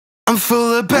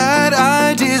full of bad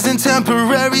ideas and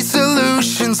temporary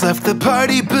solutions. Left the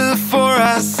party before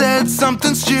I said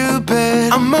something stupid.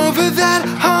 I'm over that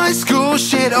high school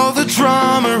shit, all the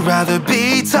drama. Rather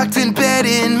be tucked in bed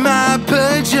in my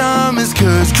pyjamas.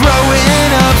 Cause growing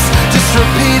up's just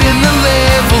repeating the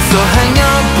levels. So hang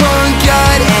up on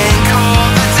God and call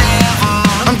the devil.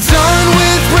 I'm done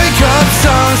with breakup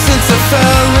songs since I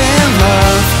fell in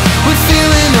love with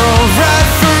feeling alright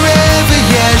forever,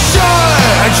 yeah, sure.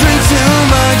 I drink too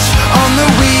much on the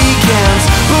weekends,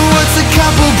 but what's a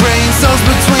couple brain cells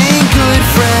between good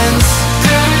friends?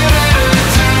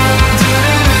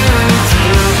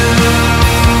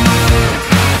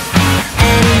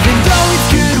 And even though it's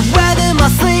good weather, my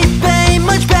sleep ain't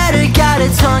much better. Got a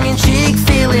tongue-in-cheek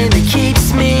feeling that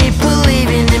keeps me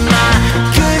believing in my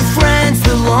good friends.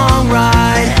 The long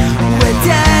ride where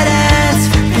dead ends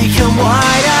become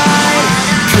wide-eyed.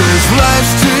 Cause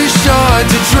life's too short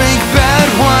to drink bad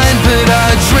wine, but I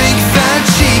drink that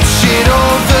cheap shit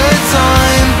all the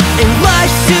time. And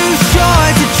life's too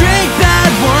short to drink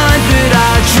bad wine, but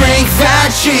I drink that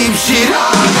cheap shit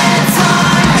all the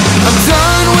time. I'm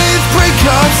done with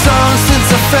breakup songs since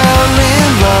I fell in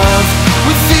love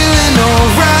with feeling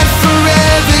alright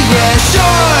forever, yeah,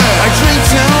 sure. I drink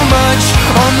too much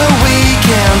on the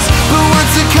weekends, but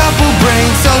what's a couple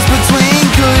brain cells between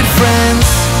good friends?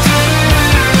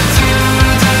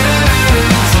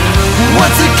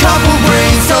 What's a couple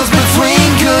brain cells between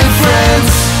good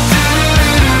friends?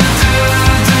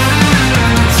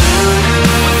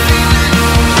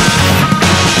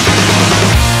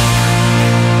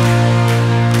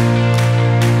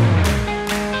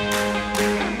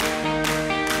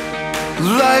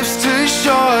 Life's too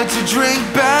short to drink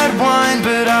bad wine,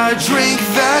 but I drink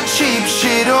that cheap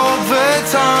shit all the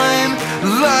time.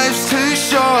 Life's too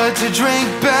short to drink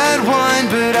bad wine,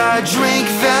 but I drink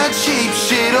that cheap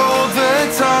shit all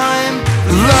the time.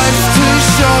 Life's too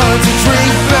short to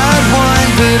drink bad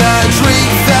wine, but I drink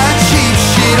that cheap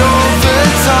shit all the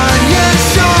time. Yeah,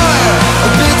 sure, a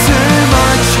bit too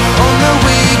much on the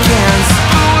weekends,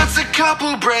 but what's a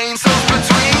couple brain cells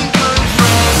between good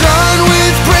friends? Done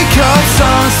with breakup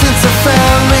songs since I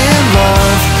fell in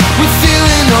love with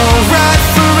feeling alright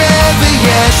forever,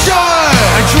 yeah, sure.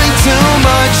 I drink too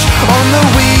much on the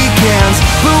weekends,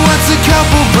 but what's a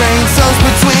couple brain cells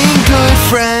between good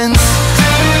friends?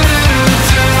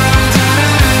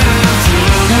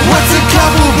 What's a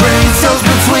couple brain cells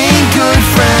between good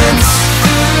friends?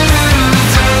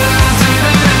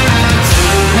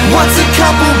 What's a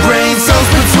couple